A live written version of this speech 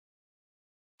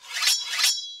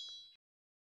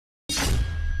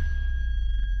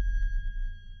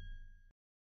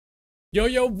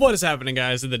Yo, what is happening,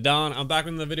 guys? It's the Don. I'm back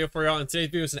with another video for y'all, and today's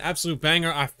video is an absolute banger.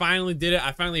 I finally did it.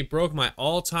 I finally broke my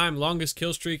all-time longest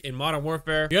kill streak in Modern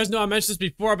Warfare. You guys know I mentioned this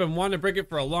before. I've been wanting to break it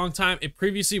for a long time. It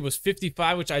previously was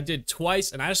 55, which I did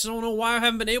twice, and I just don't know why I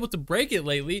haven't been able to break it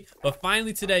lately. But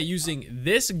finally today, using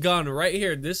this gun right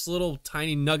here, this little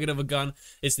tiny nugget of a gun,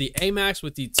 it's the AMAX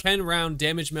with the 10-round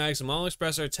damage mag, small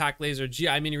expressor, attack laser,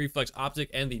 GI mini reflex optic,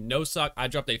 and the no sock. I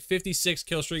dropped a 56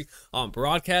 kill streak on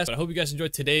broadcast, but I hope you guys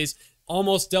enjoyed today's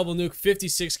almost double nuke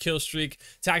 56 kill streak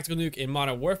tactical nuke in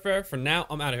Modern Warfare. For now,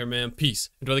 I'm out of here, man. Peace.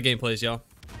 Enjoy the gameplays, y'all.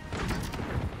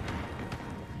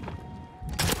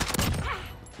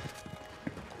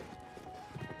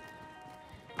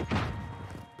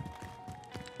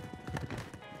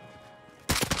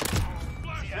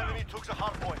 The enemy took the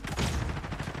hard point.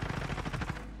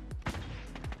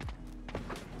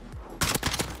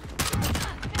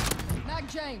 Mag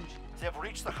change. They have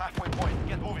reached the halfway point.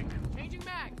 Get moving. Changing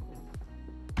mag.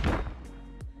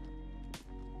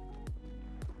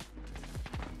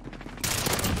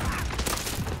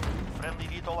 Friendly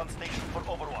VTOL on station for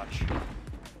Overwatch.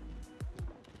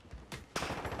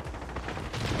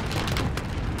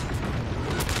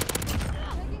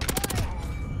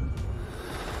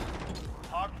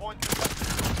 Hardpoint contested.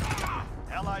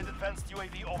 Allied advanced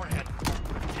UAV overhead.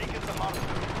 Taken the hard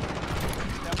point.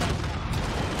 Step back.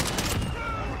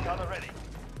 Gunner ready.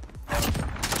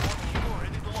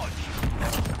 Ready to launch.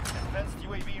 Advanced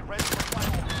UAV ready for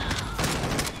flyover.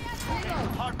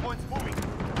 Hardpoint's moving.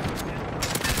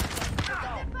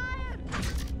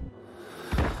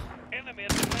 Enemy at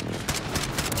the center.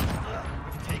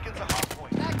 We've taken the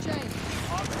hardpoint. Mag change.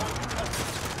 Hardpoint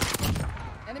contested.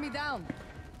 Enemy down.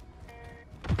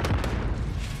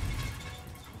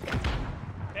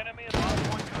 Enemy at the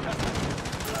Hardpoint contested.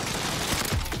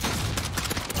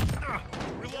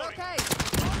 You're okay.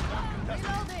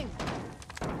 Reloading.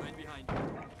 right behind.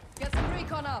 Get some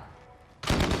recon up.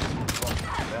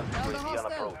 Advanced Now the UAV on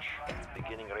hostile. approach.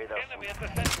 Beginning radar Enemy sweep.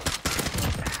 at the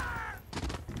center.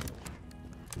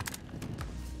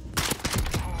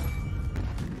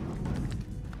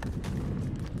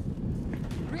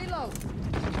 Reload.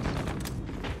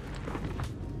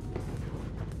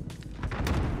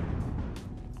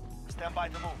 Stand by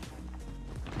to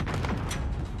move.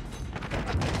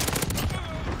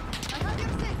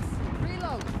 106.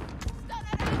 Reload.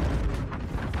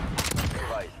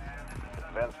 Advised.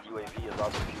 Advanced UAV is out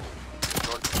of fuel.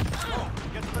 Go.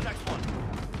 Get to the next one.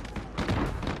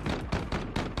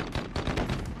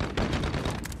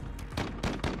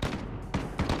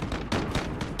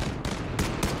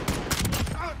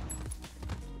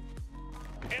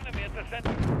 Enemy at the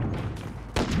center.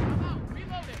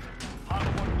 Reloading.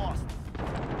 Hardpoint lost.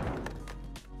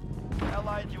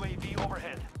 Allied UAV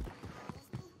overhead.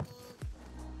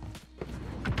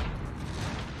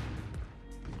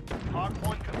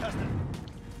 Hardpoint contested.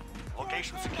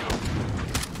 Location secure.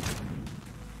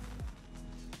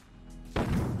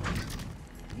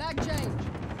 Mag change.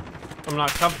 I'm not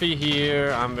comfy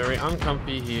here. I'm very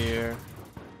uncomfy here.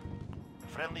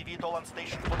 Friendly VTOL on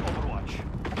station for Overwatch.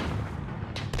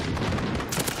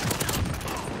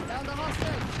 Down the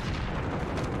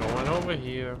hostage. Going over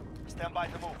here. Stand by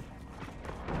to move.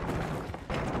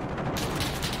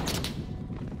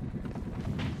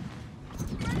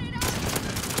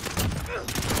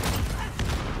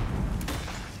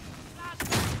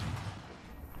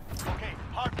 Okay,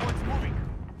 hardpoint's moving.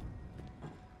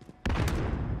 Down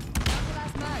the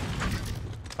last mag.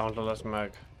 Down to last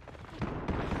mag.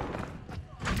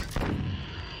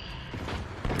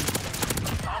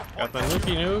 Got the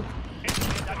nukey nuke.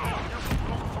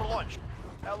 For launch.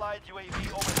 Allied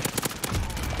UAV overhead.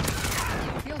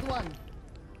 Field one.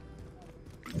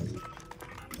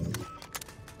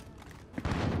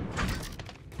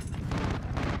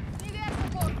 Need air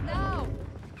support now.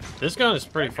 This gun is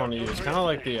pretty fun to use. Kind of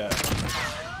like the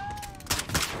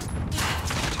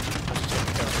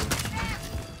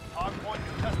Hardpoint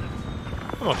contested.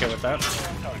 I'm okay with that.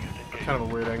 Target engaged. Kind of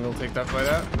a weird angle to take that fight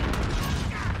at.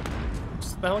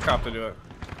 Just the helicopter do it.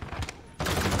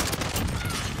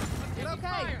 You're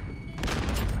okay.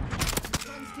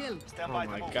 One's killed. Stand Oh by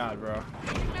to my move. god, bro.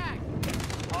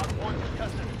 Hardpoint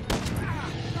contested.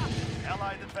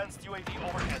 Allied advanced UAV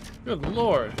overhead. Good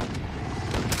lord.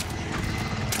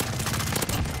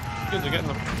 Kids are getting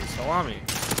the salami.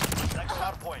 Next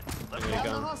hardpoint. Let's There you go. Down the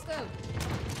go. hostel.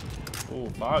 Ooh,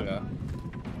 Baga.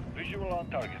 Visual on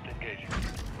target. Engaging.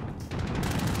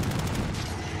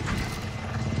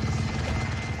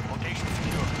 Location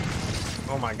secure.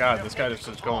 Oh my god, this guy is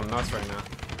just going nuts right now.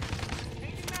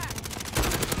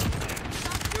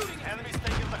 Enemies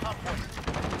taking the hardpoint.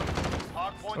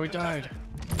 Hardpoint Oh, he died.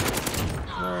 contested.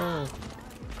 No.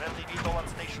 Eagle on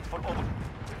station for over.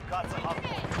 We've got the hard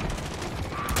point.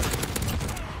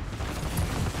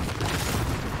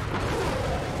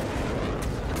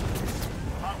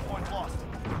 Hard point lost.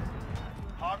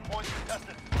 Hard point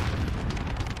contested.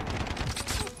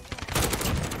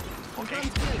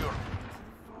 Location secure.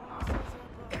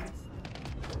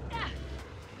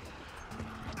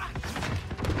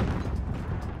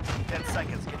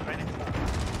 Seconds, get ready to move.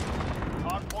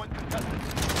 Hard point contested.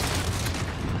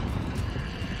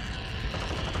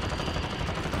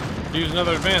 Use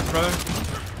another advance, brother.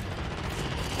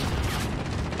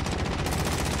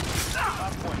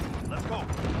 Hard point, let's go.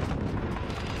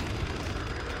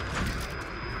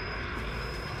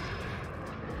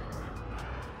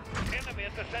 Enemy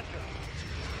at the center.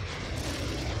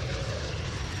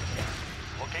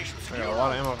 Location I secure. got a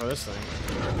lot of ammo for this thing.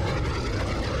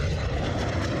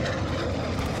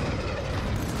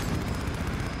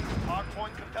 Hard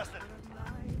point contested.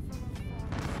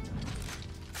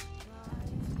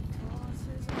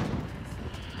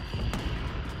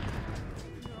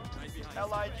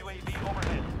 Allied UAV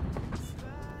overhead.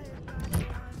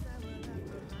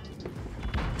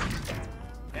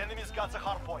 Enemy's got the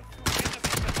hard point.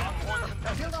 Hard point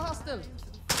contested. Kill the hostile.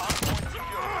 Hard point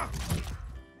secure.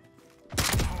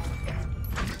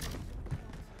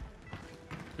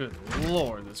 Good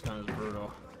lord, this gun is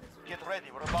brutal. Get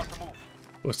ready, we're about to move.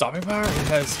 With stopping power, it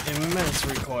has immense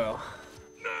recoil.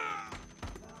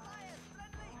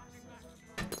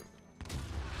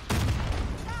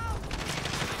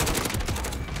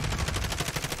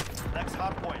 Next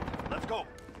hard point. Let's go.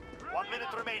 1 minute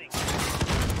remaining.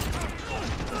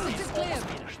 This is clear.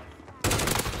 Finished.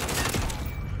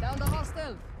 Down the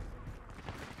hostile.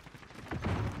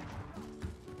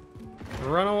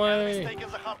 Run away! Enemy's taking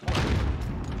the hard point.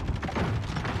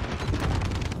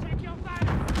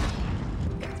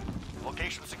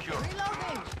 Location secure.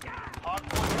 Reloading. Hard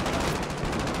point.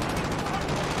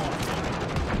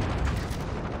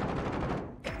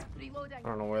 Reloading. I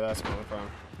don't know where that's coming from.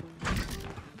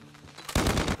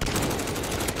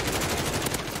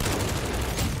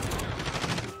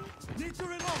 Need to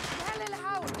reload. Hell in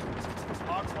hell.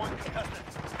 Hard point contested.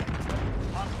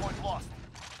 Hard point lost.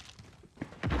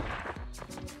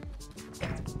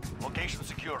 Location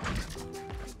secure.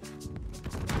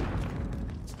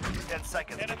 10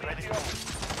 seconds. Get Enemy ready at to the move.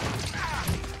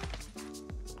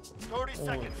 30 Holy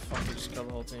seconds. fuck, I just killed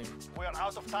the whole team. We are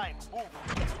out of time. Move.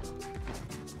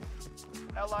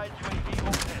 Allied UAV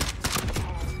overhead.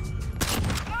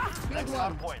 Killed Next one.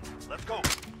 hard point. Let's go.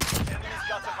 Enemy's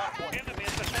got the hard point. Enemy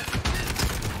at the center.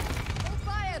 Full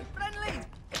fire. Friendly.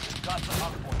 Got the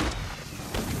hard point.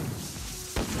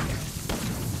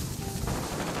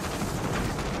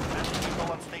 Enemy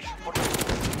Eagle on station for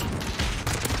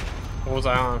What was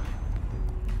I on?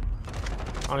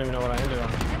 I don't even know what I ended on.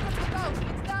 Let's go.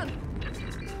 It's done.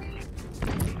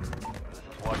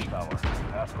 Watchtower.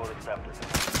 Passcode accepted.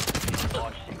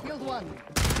 Launch sequence. Killed one.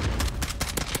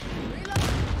 Reload.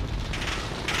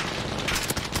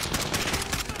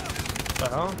 What the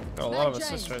hell? Got a lot of Mag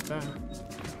assists change. right there.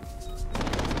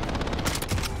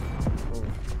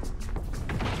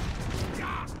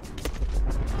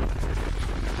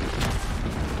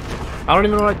 I don't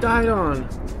even know what I died on.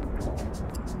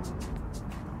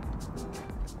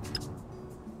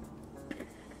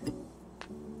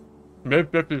 Mid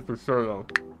 50s for sure though.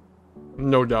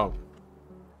 No doubt.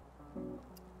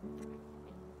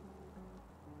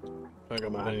 I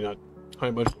got my honey nut.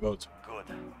 Honey bunch of votes. Good.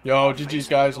 Yo, GG's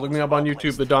guys. Look me up on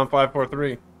YouTube, the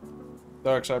Don543.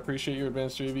 Darks, I appreciate your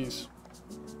advanced JVs.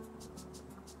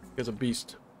 He's a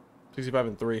beast. 65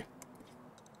 and 3.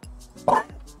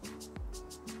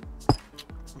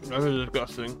 That is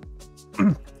disgusting.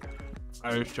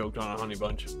 I just choked on a honey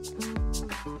bunch.